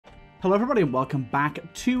Hello everybody and welcome back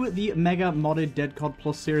to the mega modded Dead COD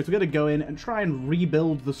Plus series. We're going to go in and try and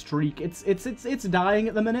rebuild the streak. It's dying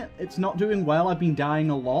at the minute. It's not doing well. I've been dying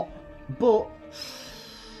a lot. But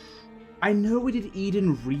I know we did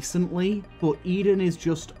Eden recently, but Eden is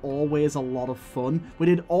just always a lot of fun. We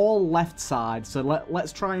did all left side, so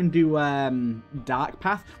let's try and do Dark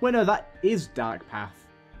Path. Wait, no, that is Dark Path.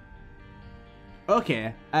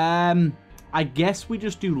 Okay, I guess we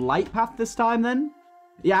just do Light Path this time then.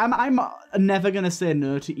 Yeah, I'm never going to say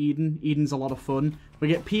no to Eden. Eden's a lot of fun. We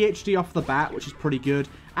get PhD off the bat, which is pretty good.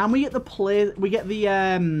 And we get the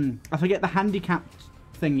I forget the handicap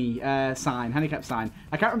thingy, handicap sign.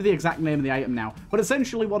 I can't remember the exact name of the item now. But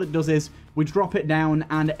essentially what it does is we drop it down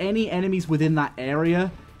and any enemies within that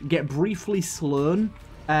area get briefly slown.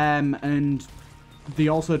 And they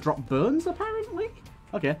also drop burns, apparently.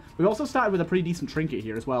 Okay, we've also started with a pretty decent trinket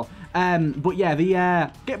here as well. But yeah,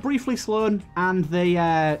 they get briefly slown and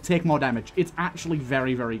they take more damage. It's actually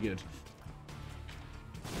very, very good.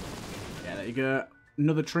 Yeah, there you go.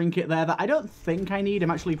 Another trinket there that I don't think I need.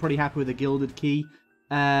 I'm actually pretty happy with the gilded key.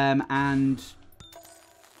 And...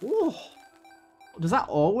 Ooh, does that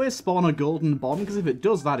always spawn a golden bomb? Because if it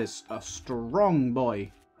does, that is a strong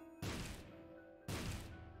boy.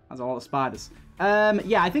 That's a lot of spiders.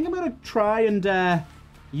 Yeah, I think I'm going to try and...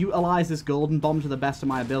 utilize this golden bomb to the best of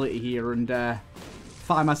my ability here and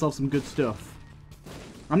find myself some good stuff.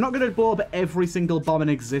 I'm not going to blow up every single bomb in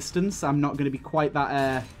existence. I'm not going to be quite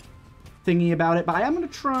that thingy about it, but I am going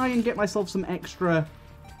to try and get myself some extra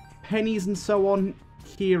pennies and so on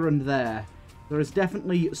here and there. There is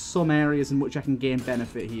definitely some areas in which I can gain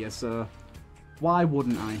benefit here, so why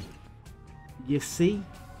wouldn't I? You see?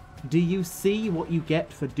 Do you see what you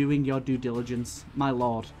get for doing your due diligence, my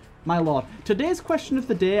lord? My lord. Today's question of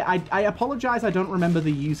the day, I apologize I don't remember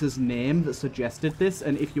the user's name that suggested this,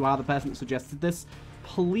 and if you are the person that suggested this,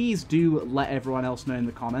 please do let everyone else know in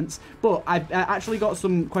the comments. But I've actually got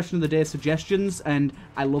some question of the day suggestions, and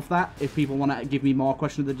I love that. If people want to give me more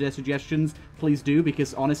question of the day suggestions, please do,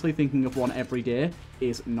 because honestly, thinking of one every day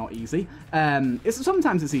is not easy.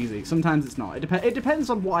 Sometimes it's easy, sometimes it's not. It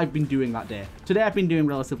depends on what I've been doing that day. Today I've been doing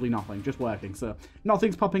relatively nothing, just working, so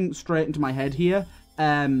nothing's popping straight into my head here.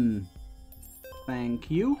 Thank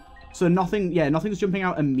you. So nothing's jumping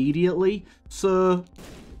out immediately. So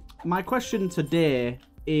my question today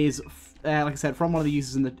is, like I said, from one of the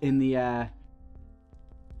users in the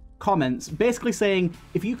comments, basically saying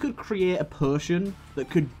if you could create a potion that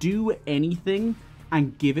could do anything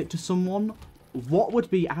and give it to someone, what would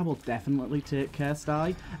be? I will definitely take care,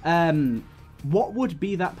 Sty. What would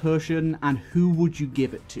be that potion, and who would you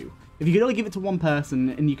give it to? If you could only give it to one person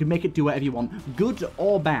and you could make it do whatever you want, good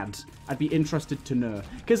or bad, I'd be interested to know.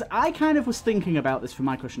 Because I kind of was thinking about this for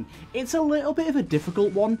my question. It's a little bit of a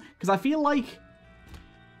difficult one, because I feel like...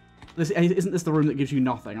 Isn't this the room that gives you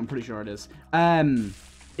nothing? I'm pretty sure it is.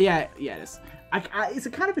 Yeah, it is. It's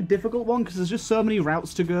a kind of a difficult one, because there's just so many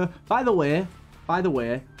routes to go. By the way,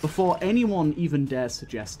 before anyone even dares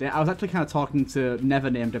suggest it, I was actually kind of talking to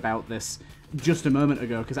Nevernamed about this just a moment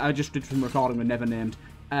ago, because I just did some recording with Nevernamed.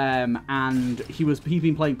 And he'd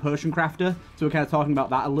been playing Potion Crafter, so we're kind of talking about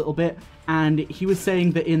that a little bit, and he was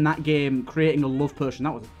saying that in that game, creating a love potion,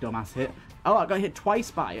 that was a dumbass hit. Oh, I got hit twice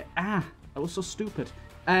by it. Ah, that was so stupid.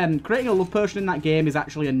 Creating a love potion in that game is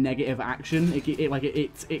actually a negative action.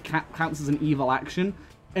 It counts as an evil action,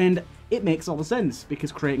 and it makes all the sense,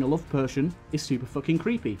 because creating a love potion is super fucking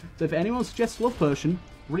creepy. So if anyone suggests love potion,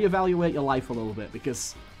 reevaluate your life a little bit,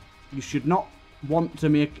 because you should not want to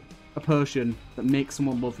make a potion that makes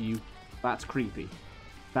someone love you. That's creepy.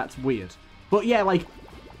 That's weird. But yeah, like,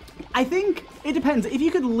 I think it depends. If you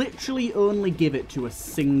could literally only give it to a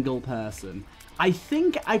single person, I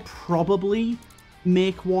think I probably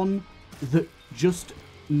make one that just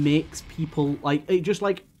makes people, like, it just,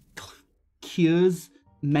 like, cures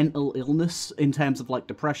mental illness in terms of, like,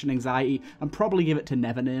 depression, anxiety, and probably give it to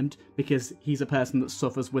Nevernamed, because he's a person that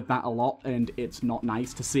suffers with that a lot, and it's not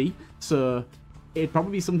nice to see. So it'd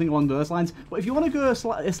probably be something along those lines. But if you want to go a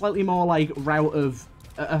slightly more, like, route of...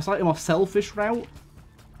 a slightly more selfish route,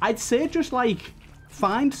 I'd say just, like,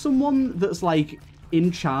 find someone that's, like,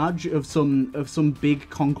 in charge of some big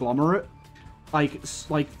conglomerate. Like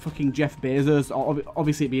fucking Jeff Bezos, or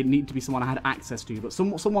obviously it'd need to be someone I had access to, but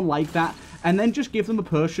someone like that, and then just give them a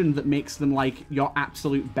potion that makes them, like, your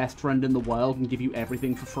absolute best friend in the world and give you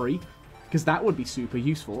everything for free. Because that would be super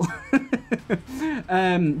useful. But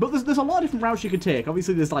there's a lot of different routes you could take.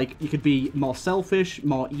 Obviously, there's, like, you could be more selfish,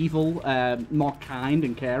 more evil, more kind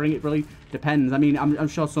and caring. It really depends. I mean, I'm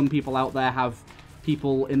sure some people out there have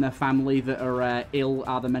people in their family that are ill,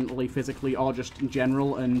 either mentally, physically, or just in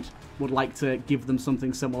general, and would like to give them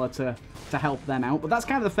something similar to help them out. But that's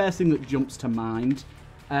kind of the first thing that jumps to mind.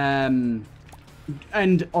 And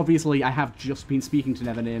obviously, I have just been speaking to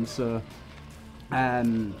Nevername, so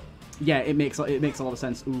yeah, it makes a lot of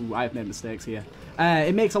sense. Ooh, I've made mistakes here.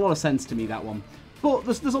 It makes a lot of sense to me, that one. But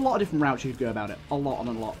there's a lot of different routes you could go about it. A lot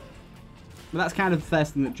and a lot. But that's kind of the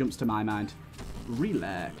first thing that jumps to my mind.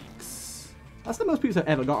 Relax. That's the most people I've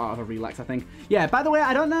ever got out of a relax, I think. Yeah, by the way,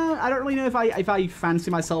 I don't know. I don't really know if I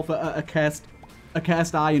fancy myself a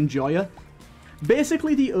cursed eye enjoyer.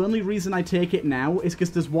 Basically, the only reason I take it now is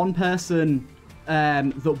because there's one person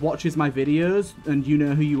that watches my videos, and you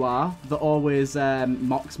know who you are, that always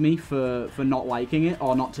mocks me for not liking it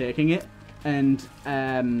or not taking it. And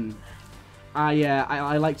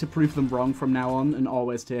I like to prove them wrong from now on and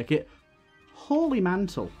always take it. Holy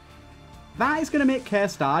mantle. That is going to make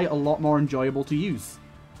Cursed Eye a lot more enjoyable to use.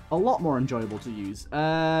 A lot more enjoyable to use.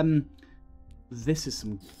 This is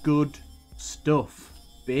some good stuff.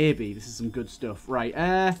 Baby, this is some good stuff. Right,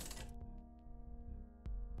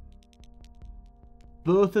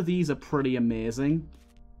 both of these are pretty amazing.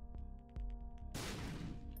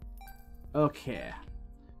 Okay.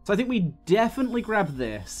 So I think we definitely grab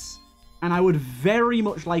this. And I would very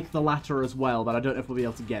much like the latter as well, but I don't know if we'll be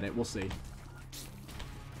able to get it. We'll see.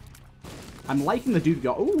 I'm liking the dude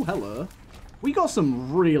got... Oh, hello. We got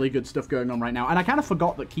some really good stuff going on right now. And I kind of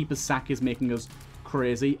forgot that Keeper's Sack is making us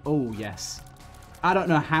crazy. Oh, yes. I don't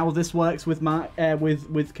know how this works with my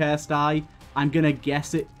with Cursed Eye. I'm going to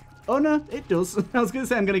guess it... Oh, no, it does. I was going to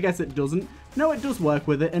say I'm going to guess it doesn't. No, it does work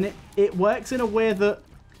with it. And it works in a way that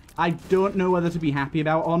I don't know whether to be happy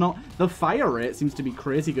about or not. The fire rate seems to be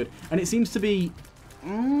crazy good. And it seems to be...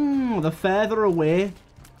 the further away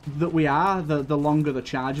that we are, the longer the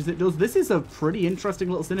charges it does. This is a pretty interesting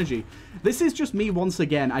little synergy. This is just me once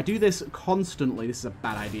again. I do this constantly. This is a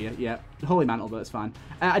bad idea. Yeah, Holy Mantle, but it's fine.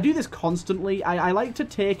 I do this constantly. I like to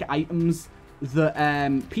take items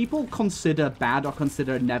that people consider bad or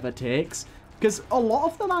consider never takes, because a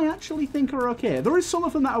lot of them I actually think are okay. There is some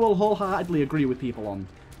of them that I will wholeheartedly agree with people on.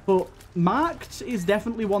 But Marked is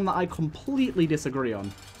definitely one that I completely disagree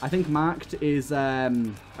on. I think Marked is... I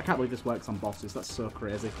can't believe this works on bosses. That's so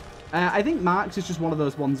crazy. I think Marked is just one of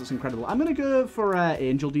those ones that's incredible. I'm going to go for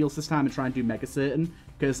Angel Deals this time and try and do Mega Satan.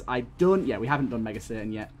 Because I don't... Yeah, we haven't done Mega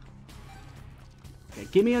Satan yet. Okay,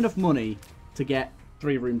 give me enough money to get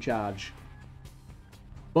 3-room charge.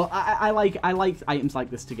 But I like items like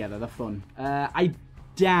this together. They're fun. I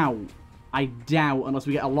doubt, unless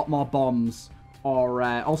we get a lot more bombs... Or,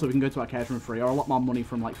 also, we can go to our cash room free, or a lot more money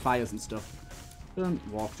from, like, fires and stuff. Don't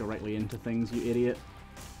walk directly into things, you idiot.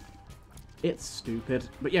 It's stupid.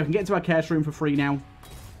 But yeah, we can get into our cash room for free now.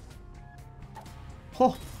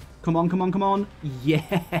 Oh, come on, come on, come on.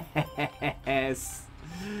 Yes!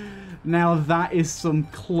 Now that is some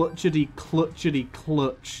clutchity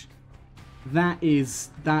clutch. That is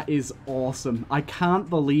awesome. I can't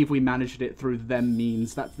believe we managed it through them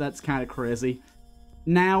means. That's kind of crazy.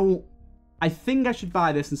 Now... I think I should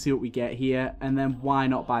buy this and see what we get here, and then why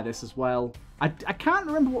not buy this as well? I can't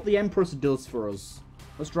remember what the Empress does for us.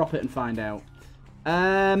 Let's drop it and find out.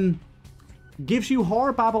 Gives you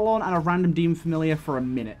Horror Babylon and a random Demon Familiar for a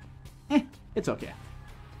minute. It's okay.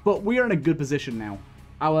 But we are in a good position now.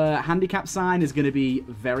 Our handicap sign is going to be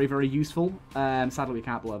very, very useful. Sadly, we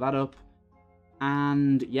can't blow that up.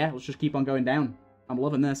 And yeah, let's just keep on going down. I'm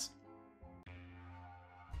loving this.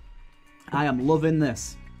 I am loving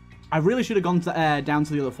this. I really should have gone to, down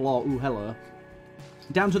to the other floor. Ooh, hello.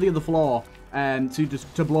 Down to the other floor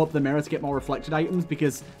to blow up the mirror to get more reflected items,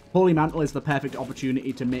 because Holy Mantle is the perfect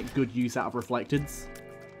opportunity to make good use out of reflecteds.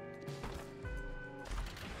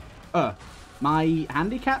 My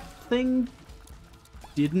handicap thing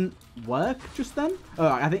didn't work just then.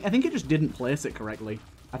 I think it just didn't place it correctly.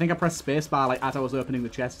 I think I pressed spacebar like as I was opening the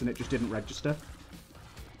chest and it just didn't register.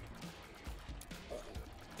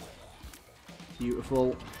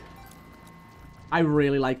 Beautiful. I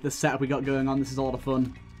really like the setup we got going on. This is a lot of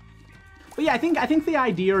fun. But yeah, I think the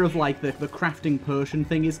idea of like the crafting potion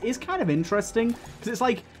thing is kind of interesting, because it's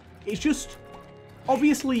like, it's just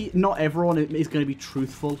obviously not everyone is going to be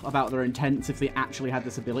truthful about their intents if they actually had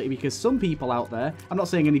this ability, because some people out there, I'm not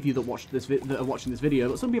saying any of you that watched this that are watching this video,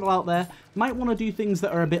 but some people out there might want to do things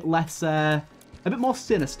that are a bit less a bit more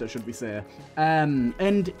sinister, should we say.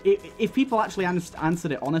 And if people actually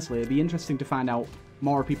answered it honestly, it'd be interesting to find out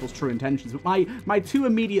more of people's true intentions. But my two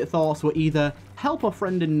immediate thoughts were either help a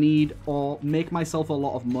friend in need or make myself a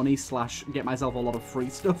lot of money / get myself a lot of free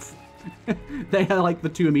stuff. They are like the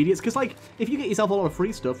two immediates. Because like, if you get yourself a lot of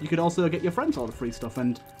free stuff, you could also get your friends a lot of free stuff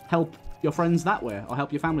and help your friends that way, or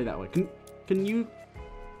help your family that way. Can you...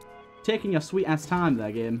 Taking your sweet-ass time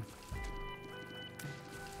there, game.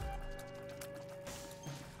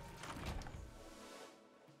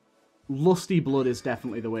 Lusty Blood is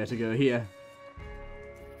definitely the way to go here.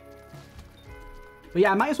 But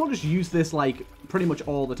yeah, I might as well just use this, like, pretty much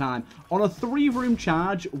all the time. On a 3-room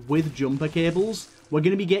charge with jumper cables, we're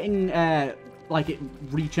going to be getting, like, it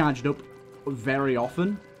recharged up very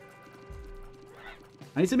often.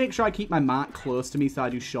 I need to make sure I keep my mark close to me so I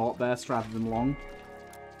do short bursts rather than long.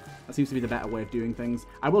 That seems to be the better way of doing things.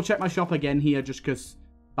 I will check my shop again here just because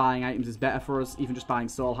buying items is better for us. Even just buying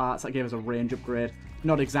soul hearts, that gave us a range upgrade.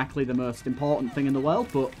 Not exactly the most important thing in the world,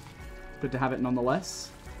 but good to have it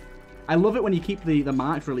nonetheless. I love it when you keep the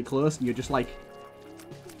marks really close and you're just like...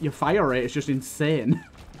 Your fire rate is just insane.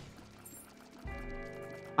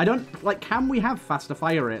 I don't... Like, can we have faster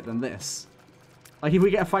fire rate than this? Like, if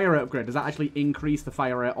we get a fire rate upgrade, does that actually increase the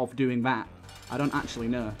fire rate of doing that? I don't actually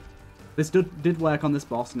know. This did work on this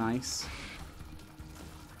boss. Nice.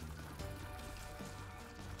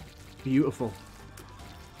 Beautiful.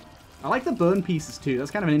 I like the burn pieces too.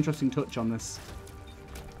 That's kind of an interesting touch on this.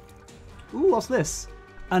 Ooh, what's this?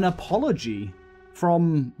 An apology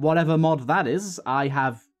from whatever mod that is. I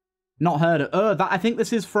have not heard of. Oh, I think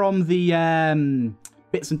this is from the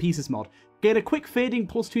Bits and Pieces mod. Get a quick fading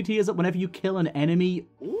plus 2 tiers up whenever you kill an enemy.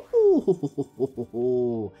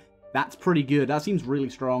 Ooh, that's pretty good. That seems really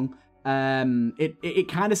strong. It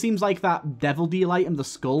kind of seems like that Devil Deal item, the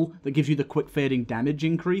skull, that gives you the quick fading damage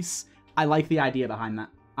increase. I like the idea behind that.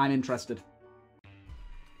 I'm interested.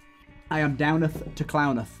 I am downeth to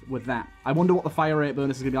clowneth with that. I wonder what the fire rate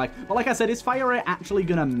bonus is going to be like. But like I said, is fire rate actually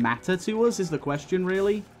going to matter to us is the question,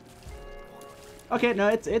 really. Okay, no,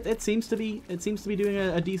 it seems to be doing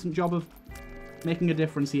a decent job of making a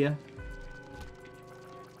difference here.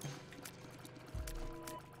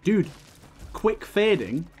 Dude, quick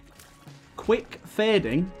fading. Quick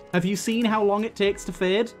fading. Have you seen how long it takes to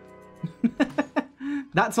fade?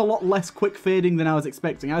 That's a lot less quick fading than I was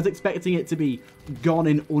expecting. I was expecting it to be gone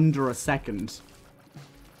in under a second.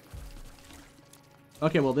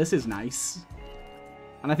 Okay, well, this is nice.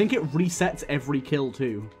 And I think it resets every kill,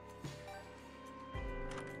 too.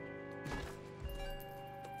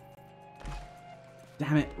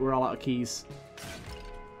 Damn it, we're all out of keys.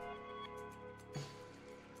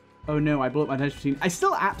 Oh no, I blew up my donation machine. I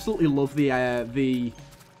still absolutely love the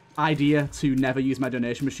idea to never use my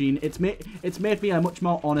donation machine. It's made me a much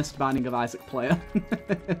more honest Binding of Isaac player.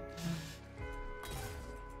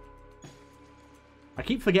 I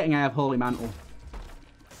keep forgetting I have Holy Mantle.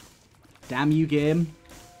 Damn you, game.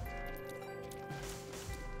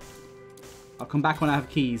 I'll come back when I have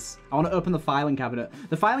keys. I want to open the filing cabinet.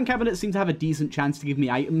 The filing cabinet seems to have a decent chance to give me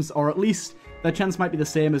items, or at least the chance might be the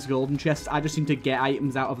same as golden chests. I just seem to get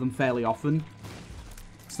items out of them fairly often.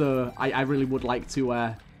 So I really would like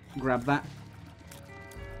to grab that.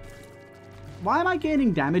 Why am I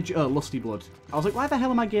gaining damage? Oh, Lusty Blood. I was like, why the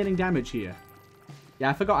hell am I gaining damage here?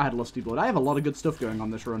 Yeah, I forgot I had Lusty Blood. I have a lot of good stuff going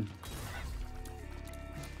on this run.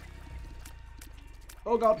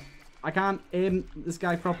 Oh god. I can't aim this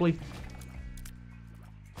guy properly.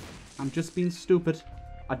 I'm just being stupid.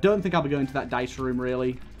 I don't think I'll be going to that dice room,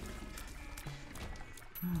 really.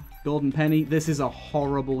 Golden penny. This is a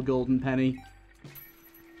horrible golden penny.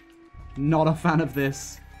 Not a fan of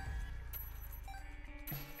this.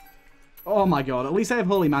 Oh my god. At least I have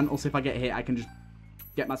Holy Mantle, so if I get hit, I can just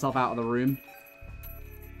get myself out of the room.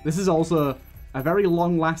 This is also a very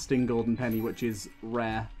long-lasting golden penny, which is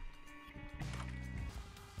rare.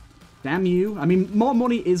 Damn you. I mean, more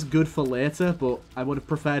money is good for later, but I would have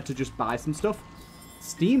preferred to just buy some stuff.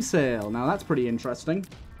 Steam sale. Now, that's pretty interesting.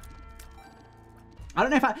 I don't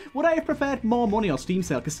know if would I have preferred more money or Steam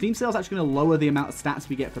sale? Because Steam sale is actually going to lower the amount of stats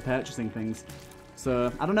we get for purchasing things.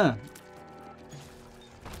 So, I don't know.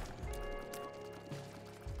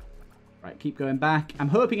 Right, keep going back. I'm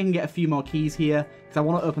hoping I can get a few more keys here, because I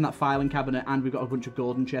want to open that filing cabinet, and we've got a bunch of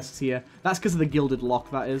golden chests here. That's because of the gilded lock,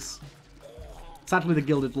 that is. Sadly, the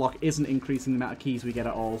gilded lock isn't increasing the amount of keys we get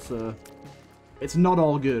at all, so it's not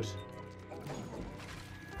all good.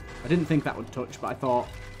 I didn't think that would touch, but I thought,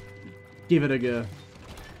 give it a go.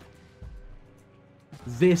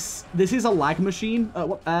 This is a lag machine.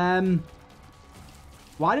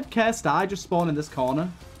 Why did Cursed Eye just spawn in this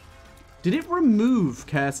corner? Did it remove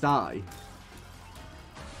Cursed Eye?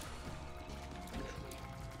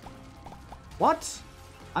 What?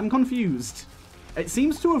 I'm confused. It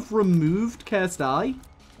seems to have removed Cursed Eye.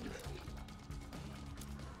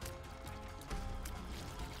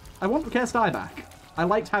 I want Cursed Eye back. I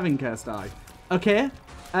liked having Cursed Eye. Okay.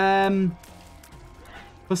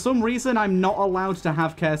 For some reason, I'm not allowed to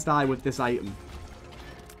have Cursed Eye with this item.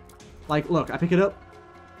 Like, look, I pick it up.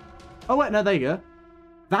 Oh, wait, no, there you go.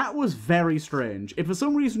 That was very strange. It, for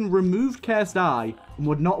some reason, removed Cursed Eye and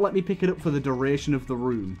would not let me pick it up for the duration of the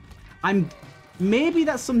room. Maybe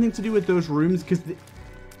that's something to do with those rooms, because...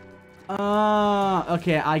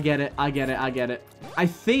 okay, I get it. I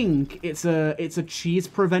think it's a cheese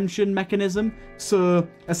prevention mechanism. So,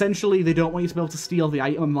 essentially, they don't want you to be able to steal the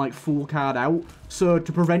item and, like, full card out. So,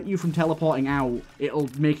 to prevent you from teleporting out, it'll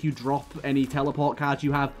make you drop any teleport cards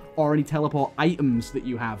you have or any teleport items that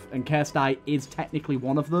you have. And Cursed Eye is technically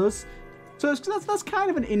one of those. So, that's kind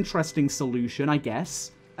of an interesting solution, I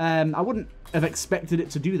guess. I wouldn't have expected it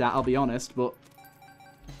to do that, I'll be honest, but...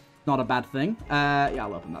 not a bad thing. Yeah,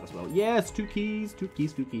 I'll open that as well. Yes, 2 keys, 2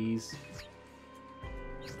 keys, 2 keys.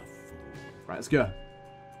 Right, let's go.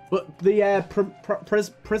 But the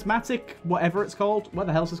prismatic, whatever it's called. Where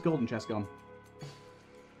the hell's this golden chest gone?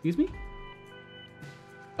 Excuse me?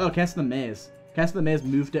 Oh, Curse of the Maze. Curse of the Maze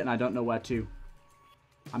moved it and I don't know where to.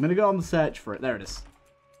 I'm going to go on the search for it. There it is.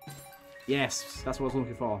 Yes, that's what I was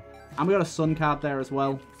looking for. And we got a sun card there as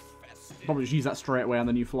well. Probably just use that straight away on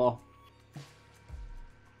the new floor.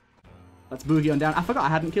 Let's boogie on down. I forgot I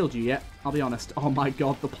hadn't killed you yet. I'll be honest. Oh my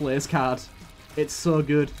god, the place card. It's so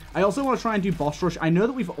good. I also want to try and do boss rush. I know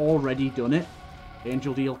that we've already done it.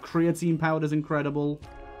 Angel deal. Creatine powder's incredible.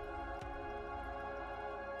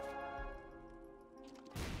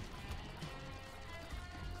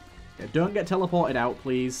 Yeah, don't get teleported out,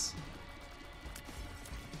 please.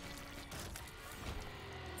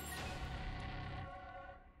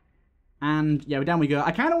 And yeah, down we go.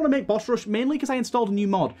 I kind of want to make boss rush mainly because I installed a new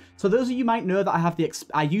mod. So those of you might know that I have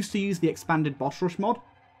I used to use the expanded boss rush mod,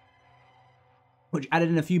 which added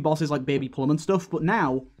in a few bosses like Baby Plum and stuff. But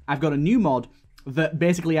now I've got a new mod that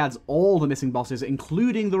basically adds all the missing bosses,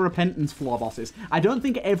 including the Repentance floor bosses. I don't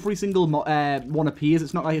think every single one appears.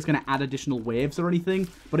 It's not like it's going to add additional waves or anything,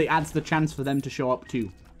 but it adds the chance for them to show up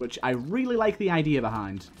too, which I really like the idea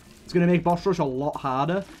behind. It's going to make boss rush a lot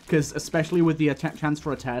harder, because especially with the chance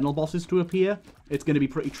for eternal bosses to appear, it's going to be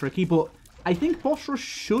pretty tricky, but I think boss rush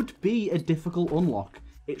should be a difficult unlock.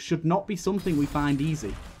 It should not be something we find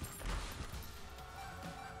easy.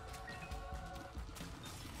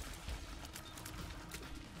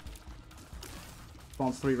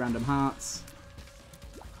 Spawns 3 random hearts.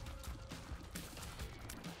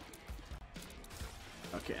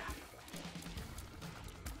 Okay.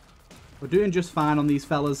 We're doing just fine on these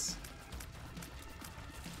fellas.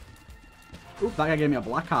 Oop, that guy gave me a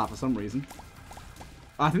black heart for some reason.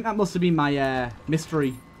 I think that must have been my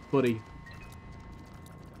mystery buddy.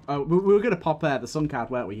 Oh, we were going to pop the sun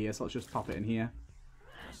card, weren't we, here? So let's just pop it in here.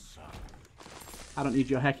 I don't need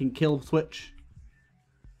your hecking kill switch.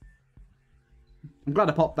 I'm glad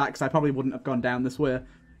I popped that because I probably wouldn't have gone down this way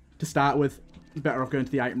to start with. Better off going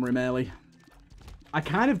to the item room early. I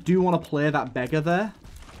kind of do want to play that beggar there.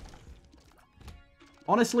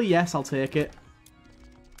 Honestly, yes, I'll take it.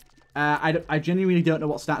 I genuinely don't know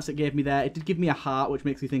what stats it gave me there. It did give me a heart, which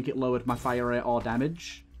makes me think it lowered my fire rate or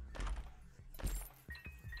damage.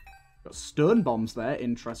 Got stun bombs there.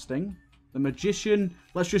 Interesting. The magician.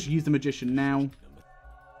 Let's just use the magician now.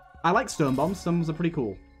 I like stone bombs. Stone bombs are pretty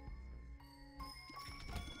cool.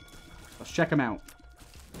 Let's check them out.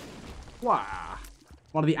 Wow.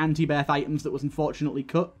 One of the anti-birth items that was unfortunately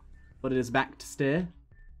cut, but it is back to stay.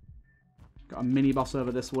 Got a mini boss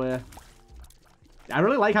over this way. I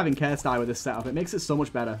really like having Cursed Eye with this setup. It makes it so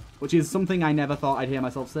much better, which is something I never thought I'd hear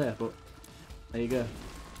myself say, but there you go.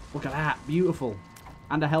 Look at that. Beautiful.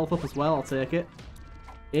 And a health up as well. I'll take it.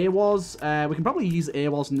 AWOS. We can probably use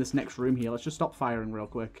AWOS in this next room here. Let's just stop firing real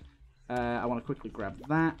quick. I want to quickly grab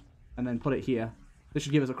that and then put it here. This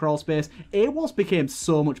should give us a crawl space. AWOS became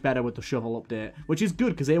so much better with the shovel update, which is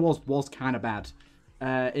good because AWOS was kind of bad.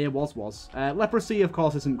 AWOS was. Leprosy, of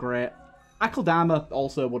course, isn't great. Akaldama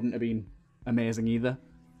also wouldn't have been amazing either.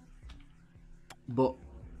 But,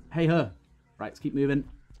 hey ho. Right, let's keep moving.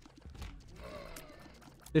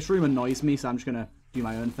 This room annoys me, so I'm just going to do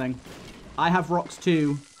my own thing. I have rocks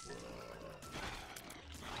too.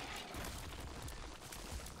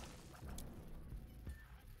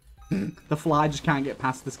 The fly just can't get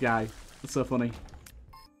past this guy. It's so funny.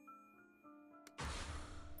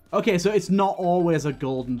 Okay, so it's not always a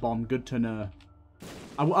golden bomb. Good to know.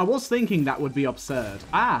 I was thinking that would be absurd.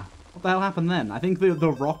 Ah! What the hell happened then? I think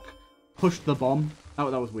the rock pushed the bomb.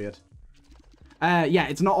 Oh, that was weird. Yeah,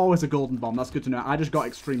 it's not always a golden bomb. That's good to know. I just got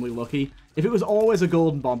extremely lucky. If it was always a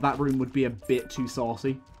golden bomb, that room would be a bit too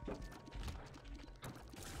saucy.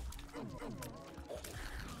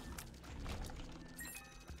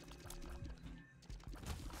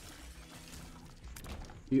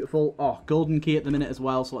 Beautiful. Oh, golden key at the minute as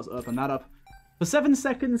well, so let's open that up. For 7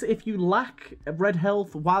 seconds, if you lack red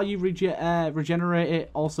health while you regenerate it,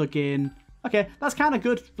 also gain... Okay, that's kind of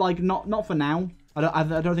good. Like, not for now. I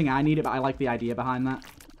don't think I need it, but I like the idea behind that.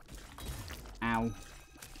 Ow.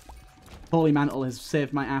 Holy Mantle has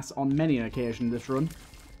saved my ass on many an occasion this run.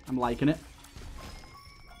 I'm liking it.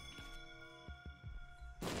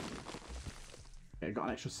 Okay, got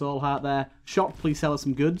an extra soul heart there. Shop, please sell us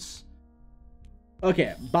some goods.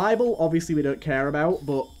 Okay, Bible, obviously we don't care about,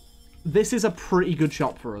 but this is a pretty good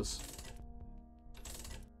shop for us.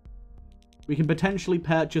 We can potentially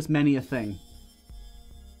purchase many a thing.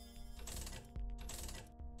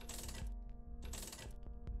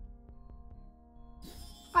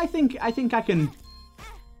 I think I can...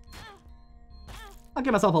 I'll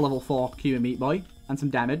give myself a level 4 Q and Meat Boy and some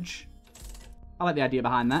damage. I like the idea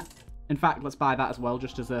behind that. In fact, let's buy that as well,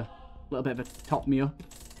 just as a little bit of a top me up.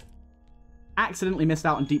 Accidentally missed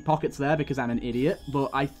out on deep pockets there because I'm an idiot, but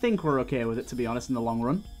I think we're okay with it, to be honest, in the long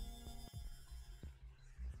run.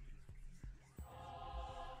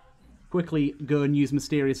 Quickly go and use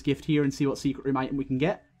Mysterious Gift here and see what secret room item we can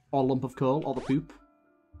get. Or lump of coal, or the poop.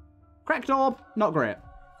 Cracked orb, not great.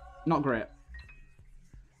 Not great.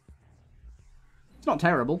 It's not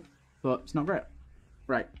terrible, but it's not great.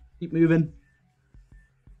 Right, keep moving.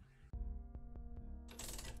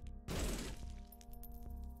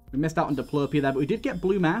 We missed out on Diplopia there, but we did get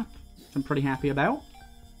blue map, which I'm pretty happy about.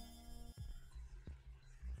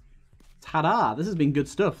 Ta-da! This has been good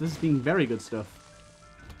stuff. This has been very good stuff.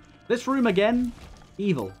 This room again,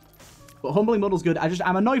 evil. But Humbling Muddle's good.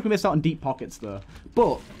 I'm annoyed we missed out on deep pockets though.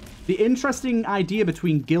 But the interesting idea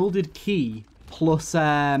between Gilded Key plus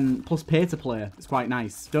pay to play is quite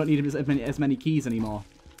nice. Don't need as many keys anymore.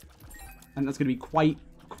 And that's going to be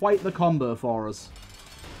quite the combo for us.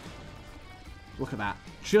 Look at that.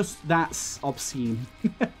 Just that's obscene.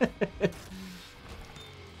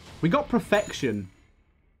 We got Perfection.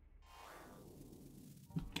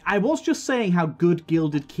 I was just saying how good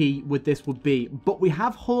Gilded Key with this would be, but we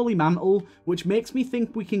have Holy Mantle, which makes me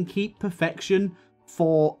think we can keep Perfection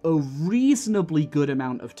for a reasonably good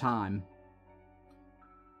amount of time.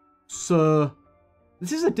 So,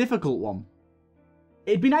 this is a difficult one.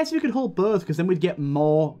 It'd be nice if we could hold both, because then we'd get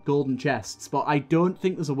more golden chests, but I don't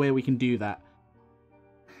think there's a way we can do that.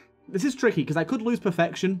 This is tricky, because I could lose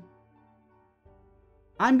Perfection.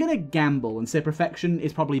 I'm going to gamble and say Perfection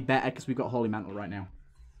is probably better, because we've got Holy Mantle right now.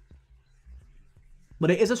 But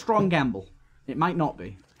it is a strong gamble. It might not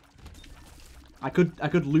be. I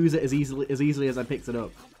could lose it as easily as I picked it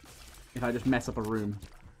up, if I just mess up a room.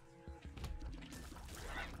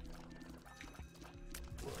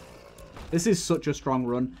 This is such a strong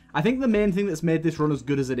run. I think the main thing that's made this run as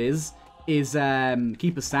good as it is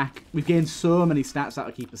Keeper's Sack. We've gained so many stats out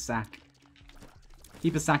of Keeper's Sack.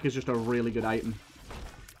 Keeper's Sack is just a really good item.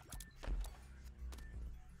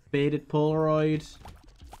 Faded Polaroid.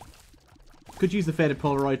 Could use the Faded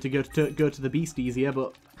Polaroid to go to the beast easier,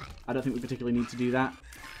 but I don't think we particularly need to do that.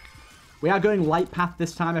 We are going Light Path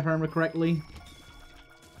this time, if I remember correctly.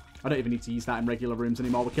 I don't even need to use that in regular rooms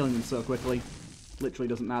anymore. We're killing them so quickly. Literally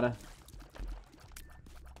doesn't matter.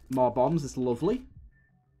 More bombs. It's lovely.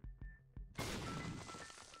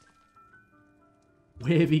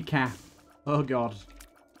 Wavy Cap. Oh, God.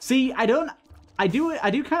 See, I do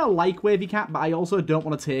kind of like Wavy Cap, but I also don't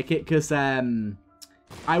want to take it, because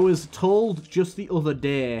I was told just the other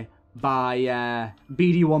day by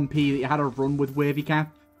BD1P that he had a run with Wavy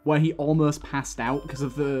Cap where he almost passed out because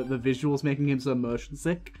of the visuals making him so motion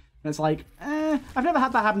sick. And it's like, I've never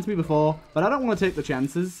had that happen to me before, but I don't want to take the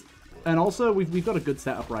chances. And also, we've got a good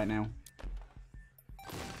setup right now.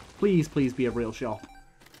 Please, please be a real shop.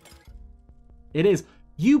 It is.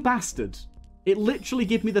 You bastard. It literally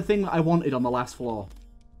gave me the thing that I wanted on the last floor.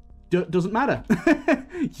 Doesn't matter.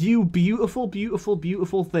 You beautiful, beautiful,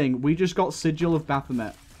 beautiful thing. We just got Sigil of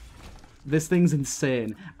Baphomet. This thing's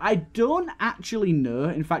insane. I don't actually know.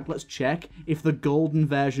 In fact, let's check if the golden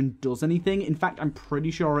version does anything. In fact, I'm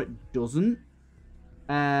pretty sure it doesn't.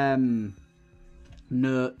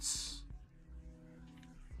 Notes.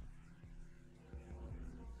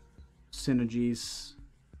 Synergies.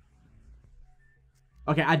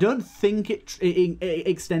 Okay, I don't think it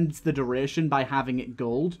extends the duration by having it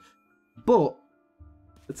gold, but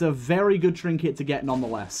it's a very good trinket to get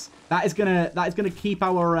nonetheless. That is gonna keep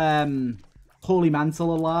our Holy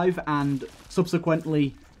Mantle alive and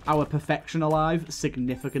subsequently our Perfection alive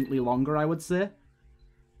significantly longer, I would say.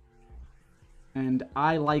 And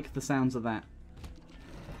I like the sounds of that.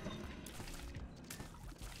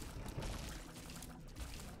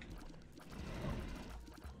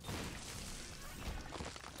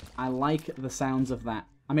 I like the sounds of that.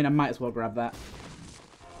 I mean, I might as well grab that.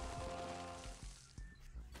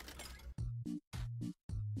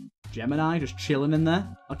 Gemini just chilling in there.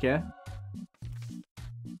 Okay.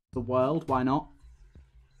 The world, why not?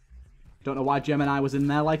 Don't know why Gemini was in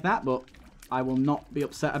there like that, but I will not be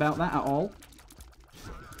upset about that at all.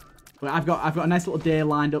 But I've got a nice little day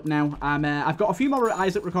lined up now. I've got a few more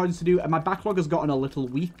Isaac recordings to do, and my backlog has gotten a little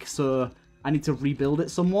weak, so I need to rebuild it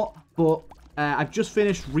somewhat. But I've just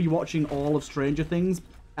finished rewatching all of Stranger Things,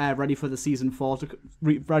 ready for season 4 to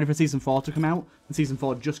come out. And season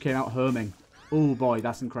 4 just came out herming. Oh boy,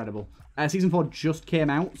 that's incredible. Season 4 just came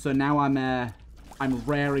out, so now I'm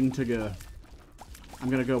raring to go. I'm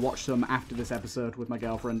gonna go watch some after this episode with my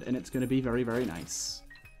girlfriend, and it's gonna be very, very nice.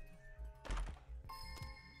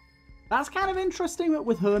 That's kind of interesting, but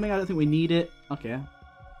with herming, I don't think we need it. Okay.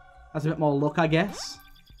 That's a bit more luck, I guess.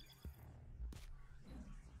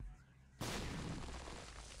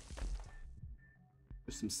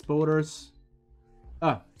 There's some spoilers.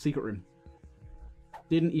 Oh, secret room.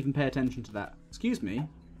 Didn't even pay attention to that. Excuse me.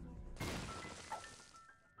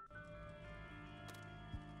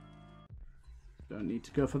 Don't need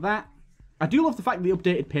to go for that. I do love the fact that the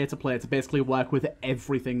updated pay-to-play to basically work with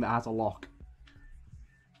everything that has a lock.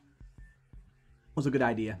 Was a good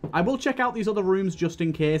idea. I will check out these other rooms just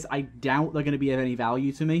in case. I doubt they're going to be of any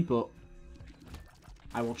value to me, but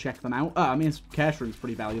I will check them out. Oh, I mean, Cash Room's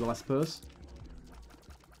pretty valuable, I suppose.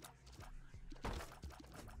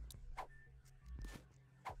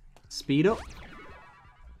 Speed up.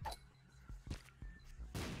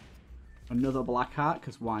 Another black heart,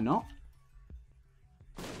 because why not?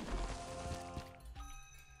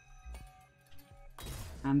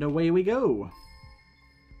 And away we go.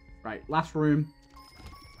 Right, last room.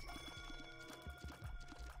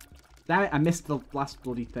 Damn it, I missed the last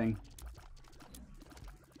bloody thing.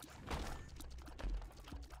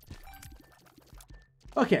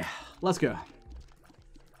 Okay, let's go.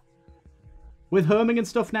 With herming and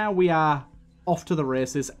stuff now, we are off to the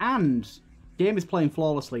races, and game is playing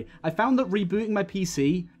flawlessly. I found that rebooting my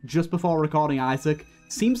PC just before recording Isaac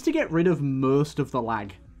seems to get rid of most of the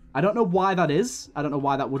lag. I don't know why that is. I don't know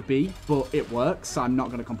why that would be, but it works, so I'm not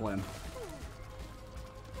going to complain.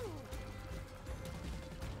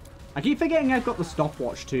 I keep forgetting I've got the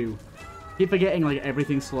stopwatch too. Keep forgetting like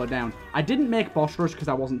everything's slowed down. I didn't make boss rush because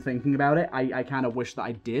I wasn't thinking about it. I kind of wish that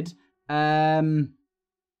I did.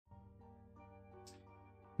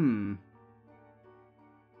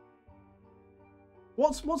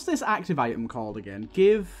 What's this active item called again?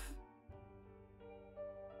 Give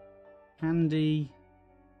handicap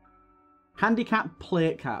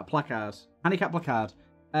placard. Handicap placard.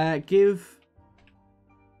 Give.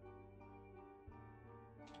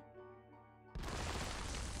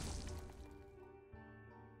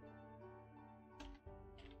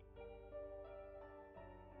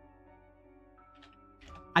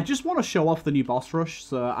 I just want to show off the new boss rush,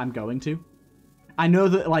 so I'm going to. I know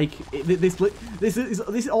that like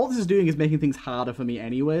all this is doing is making things harder for me,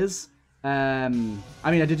 anyways. I mean,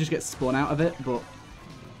 I did just get spun out of it, but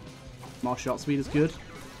more shot speed is good.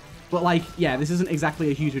 But like, yeah, this isn't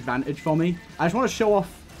exactly a huge advantage for me. I just want to show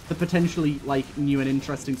off the potentially like new and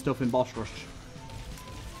interesting stuff in boss rush.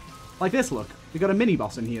 Like this, look, we got a mini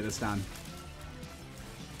boss in here this time.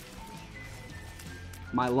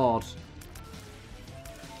 My lord.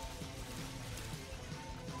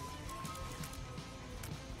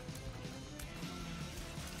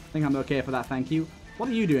 I think I'm okay for that, thank you. What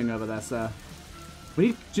are you doing over there, sir? We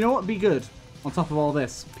need, do you know what would be good on top of all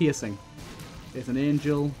this? Piercing. It's an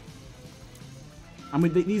angel. And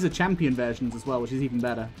these are champion versions as well, which is even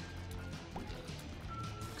better.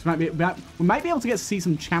 We might be able to get to see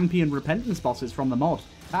some champion repentance bosses from the mod.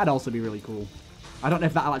 That'd also be really cool. I don't know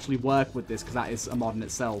if that'll actually work with this, because that is a mod in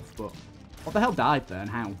itself, but what the hell died there and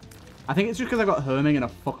how? I think it's just because I've got herming and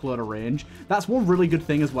a fuckload of range. That's one really good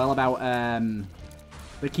thing as well about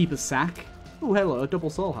the Keeper's Sack. Oh, hello, a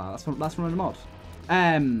double soul heart. That's from a mod.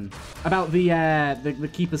 About the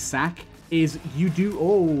Keeper's Sack is you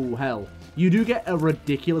do get a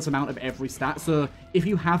ridiculous amount of every stat. So if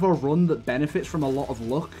you have a run that benefits from a lot of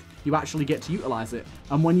luck, you actually get to utilize it.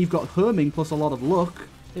 And when you've got herming plus a lot of luck,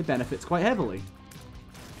 it benefits quite heavily.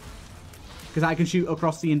 Because I can shoot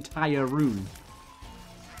across the entire room.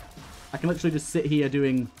 I can literally just sit here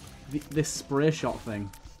doing this spray shot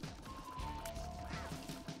thing.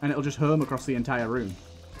 And it'll just herm across the entire room.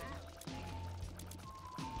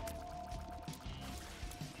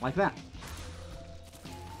 Like that.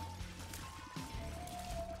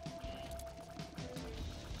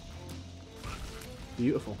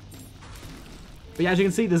 Beautiful. But yeah, as you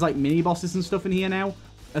can see, there's like mini bosses and stuff in here now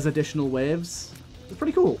as additional waves. It's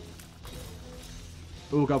pretty cool.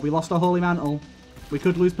 Oh god, we lost our Holy Mantle. We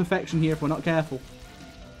could lose Perfection here if we're not careful. Do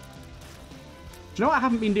you know what I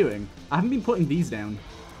haven't been doing? I haven't been putting these down.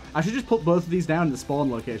 I should just put both of these down in the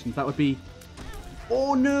spawn locations. That would be...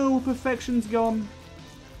 Oh no, Perfection's gone.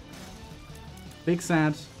 Big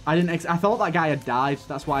sad. I thought that guy had died.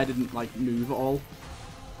 That's why I didn't, like, move at all.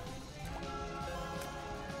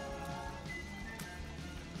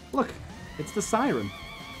 Look, it's the Siren.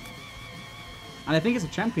 And I think it's a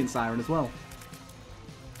champion Siren as well.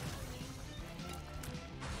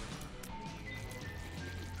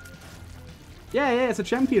 Yeah, it's a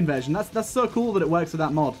champion version. That's so cool that it works with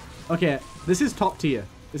that mod. Okay, this is top tier.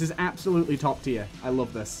 This is absolutely top tier. I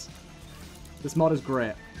love this. This mod is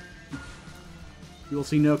great. You will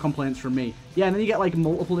see no complaints from me. Yeah, and then you get like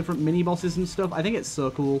multiple different mini bosses and stuff. I think it's so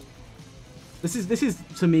cool. This is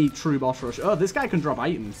to me true boss rush. Oh, this guy can drop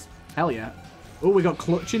items. Hell yeah. Oh, we got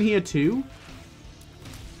clutch in here too.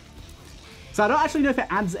 So I don't actually know if it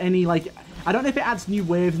adds any like... I don't know if it adds new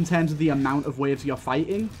waves in terms of the amount of waves you're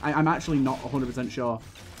fighting. I'm actually not 100% sure.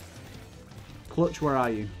 Clutch, where are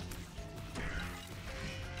you?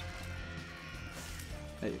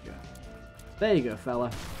 There you go. There you go, fella.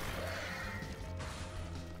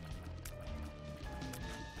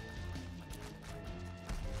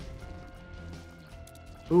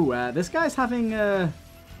 Ooh, this guy's having a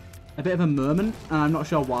bit of a moment, and I'm not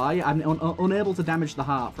sure why. I'm unable to damage the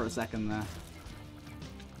heart for a second there.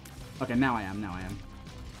 Okay, now I am.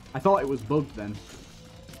 I thought it was bugged then.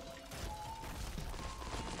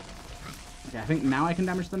 Okay, I think now I can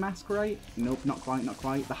damage the mask, right? Nope, not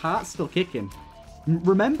quite. The heart's still kicking.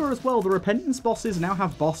 Remember as well, the Repentance bosses now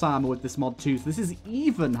have boss armor with this mod too, so this is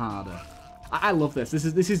even harder. I love this. This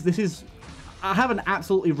is... I have an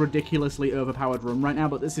absolutely ridiculously overpowered run right now,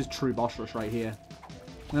 but this is true boss rush right here.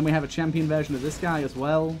 And then we have a champion version of this guy as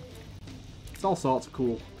well. It's all sorts of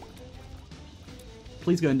cool.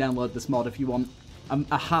 Please go and download this mod if you want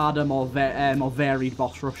a harder, more varied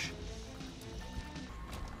boss rush.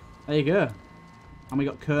 There you go. And we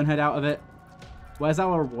got Conehead out of it. Where's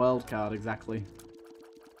our world card exactly?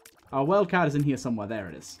 Our world card is in here somewhere. There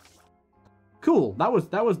it is. Cool. That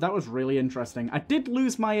was really interesting. I did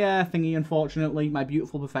lose my thingy, unfortunately, my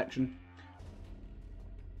beautiful perfection,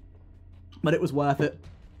 but it was worth it.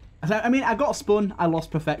 I mean, I got spun. I lost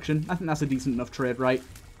perfection. I think that's a decent enough trade, right?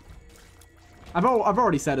 I've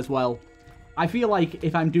already said as well. I feel like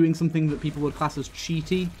if I'm doing something that people would class as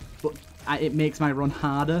cheaty, but it makes my run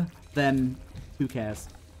harder, then who cares?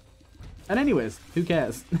 And anyways, who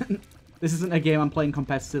cares? This isn't a game I'm playing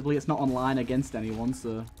competitively. It's not online against anyone,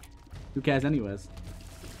 so who cares anyways?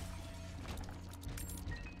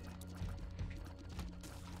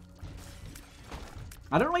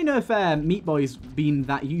 I don't really know if Meat Boy's been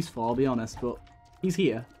that useful, I'll be honest, but he's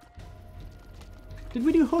here. Did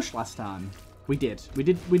we do Hush last time? We did. We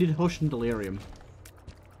did Hush and Delirium.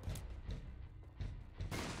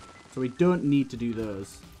 So we don't need to do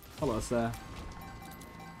those. Hello, sir.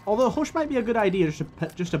 Although Hush might be a good idea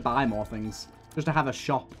just to buy more things. Just to have a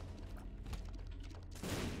shop.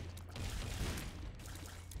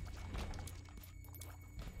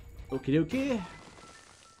 Okie dokie.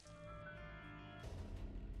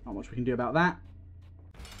 Not much we can do about that.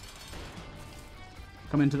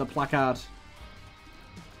 Come into the placard.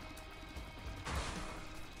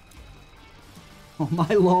 Oh my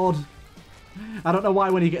lord. I don't know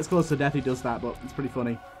why when he gets close to death he does that, but it's pretty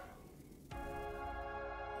funny.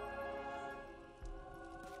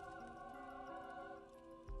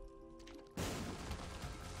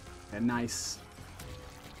 Okay, nice.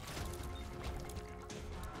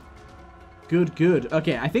 Good, good.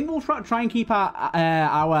 Okay, I think we'll try and keep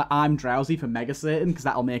our I'm Drowsy for Mega Satan, because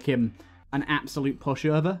that'll make him an absolute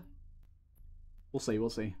pushover. We'll see,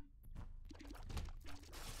 we'll see.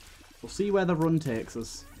 We'll see where the run takes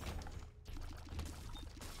us.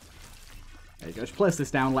 There you go. Just place this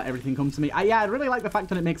down, let everything come to me. Yeah, I really like the fact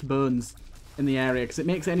that it makes bones in the area, because it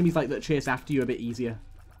makes enemies like that chase after you a bit easier.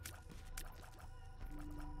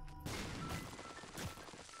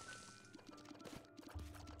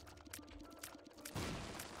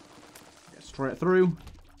 Get straight through.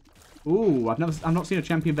 Ooh, I've not seen a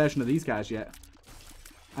champion version of these guys yet.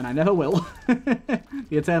 And I never will.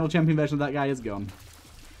 The eternal champion version of that guy is gone.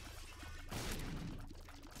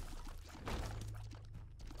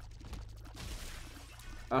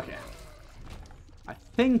 Okay. I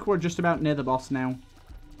think we're just about near the boss now.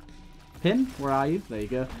 Pin, where are you? There you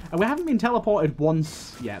go. We haven't been teleported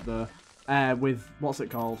once yet, though. With, what's it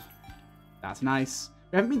called? That's nice.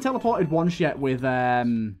 We haven't been teleported once yet with,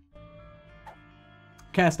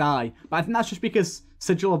 Cursed Eye. But I think that's just because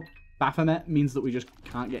Sigil of Baphomet means that we just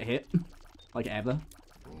can't get hit. Like, ever.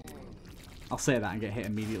 I'll say that and get hit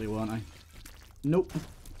immediately, won't I? Nope.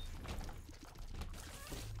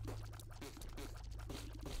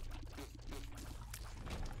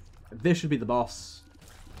 This should be the boss.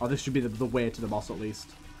 Or this should be the way to the boss, at least.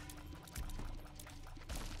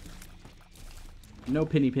 No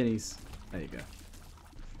pennies. There you go.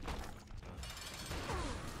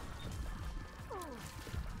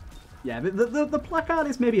 Yeah, the placard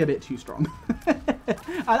is maybe a bit too strong.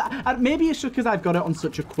 Maybe it's just because I've got it on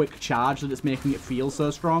such a quick charge that it's making it feel so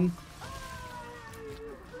strong.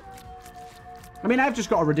 I mean, I've just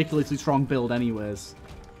got a ridiculously strong build anyways.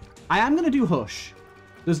 I am going to do Hush.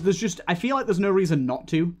 There's just... I feel like there's no reason not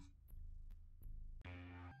to.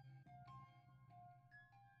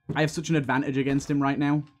 I have such an advantage against him right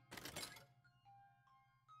now.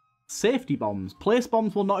 Safety bombs. Place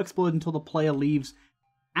bombs will not explode until the player leaves.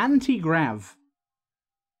 Anti-grav.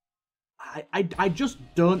 I just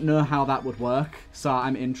don't know how that would work, so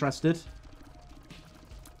I'm interested.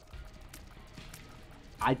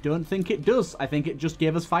 I don't think it does. I think it just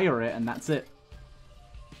gave us fire rate, and that's it.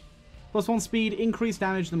 +1 speed, increased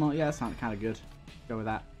damage. Yeah, that sounds kind of good. Go with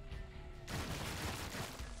that.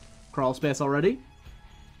 Crawl space already.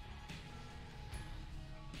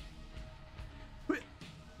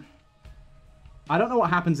 I don't know what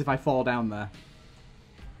happens if I fall down there.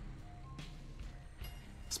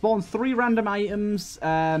 Spawns 3 random items.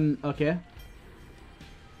 Okay.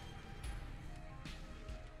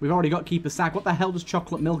 We've already got Keeper Sack. What the hell does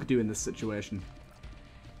chocolate milk do in this situation?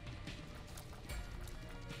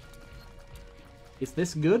 Is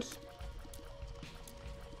this good?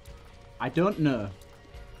 I don't know.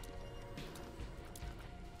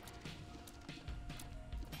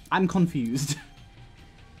 I'm confused.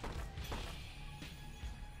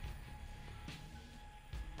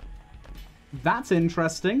 That's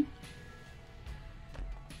interesting.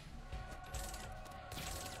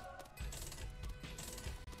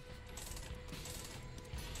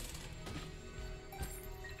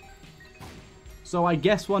 So I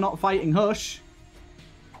guess we're not fighting Hush.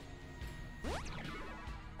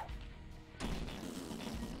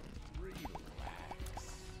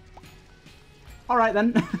 Alright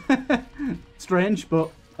then. Strange,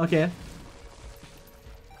 but okay.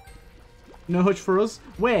 No Hush for us.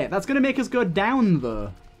 Wait, that's going to make us go down,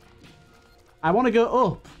 though. I want to go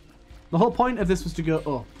up. The whole point of this was to go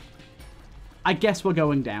up. I guess we're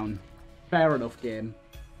going down. Fair enough, game.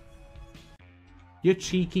 You're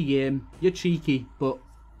cheeky, game. You're cheeky, but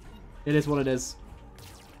it is what it is.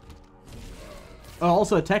 Oh,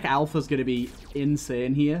 also, Tech Alpha's going to be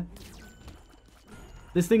insane here.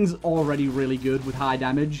 This thing's already really good with high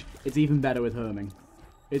damage. It's even better with Herming.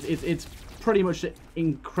 It's pretty much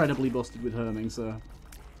incredibly busted with Herming, so...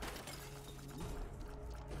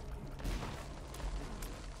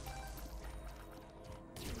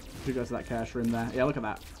 Should go to that cash room there. Yeah, look at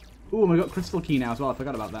that. Ooh, and we got Crystal Key now as well. I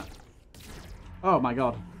forgot about that. Oh my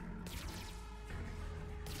god.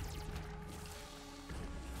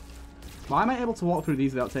 Why am I able to walk through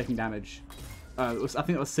these without taking damage? I think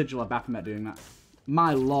it was Sigil or Baphomet doing that.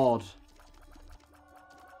 My lord.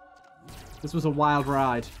 This was a wild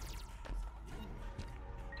ride.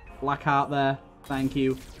 Blackheart there. Thank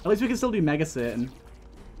you. At least we can still do Mega Satan.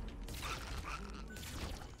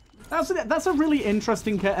 That's a really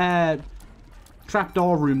interesting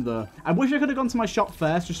trapdoor room, though. I wish I could have gone to my shop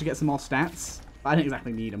first just to get some more stats. But I didn't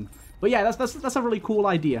exactly need them. But yeah, that's a really cool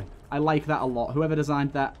idea. I like that a lot. Whoever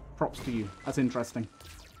designed that, props to you. That's interesting.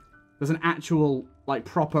 There's an actual, like,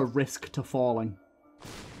 proper risk to falling.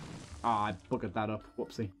 Ah, I buggered that up.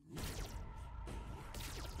 Whoopsie.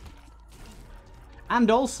 And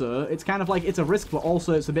also, it's kind of like, it's a risk, but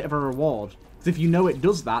also it's a bit of a reward. Because if you know it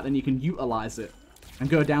does that, then you can utilize it. And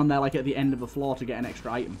go down there, like, at the end of the floor to get an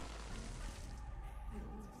extra item.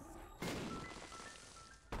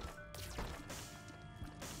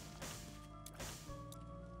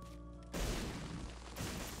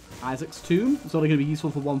 Isaac's Tomb. It's only going to be useful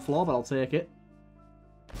for one floor, but I'll take it.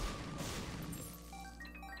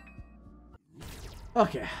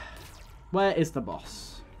 Okay. Where is the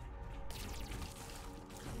boss?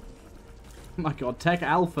 Oh my god, Tech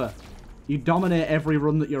Alpha. You dominate every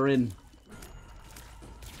run that you're in.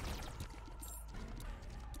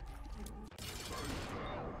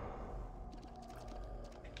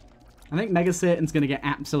 I think Mega Satan's going to get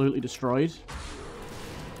absolutely destroyed.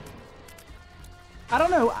 I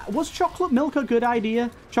don't know. Was chocolate milk a good idea?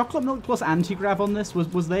 Chocolate milk plus anti-grav on this, were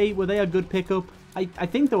they a good pickup? I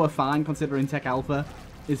think they were fine considering Tech Alpha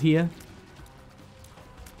is here.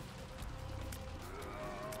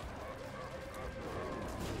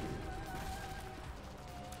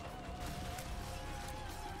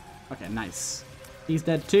 Okay, nice. He's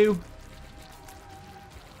dead too.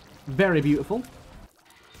 Very beautiful.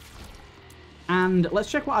 And let's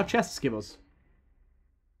check what our chests give us.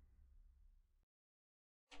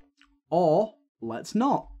 Or, let's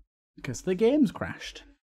not, because the game's crashed.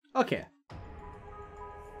 Okay.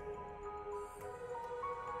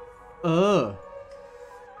 Well,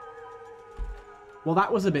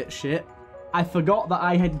 that was a bit shit. I forgot that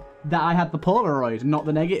I had the Polaroid, not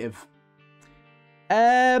the negative.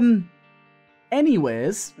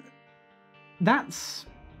 Anyways, that's...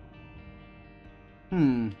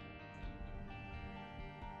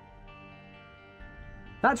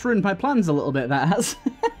 That's ruined my plans a little bit, that has.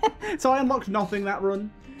 So I unlocked nothing that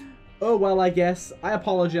run. Oh well, I guess. I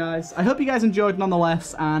apologise. I hope you guys enjoyed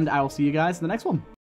nonetheless, and I will see you guys in the next one.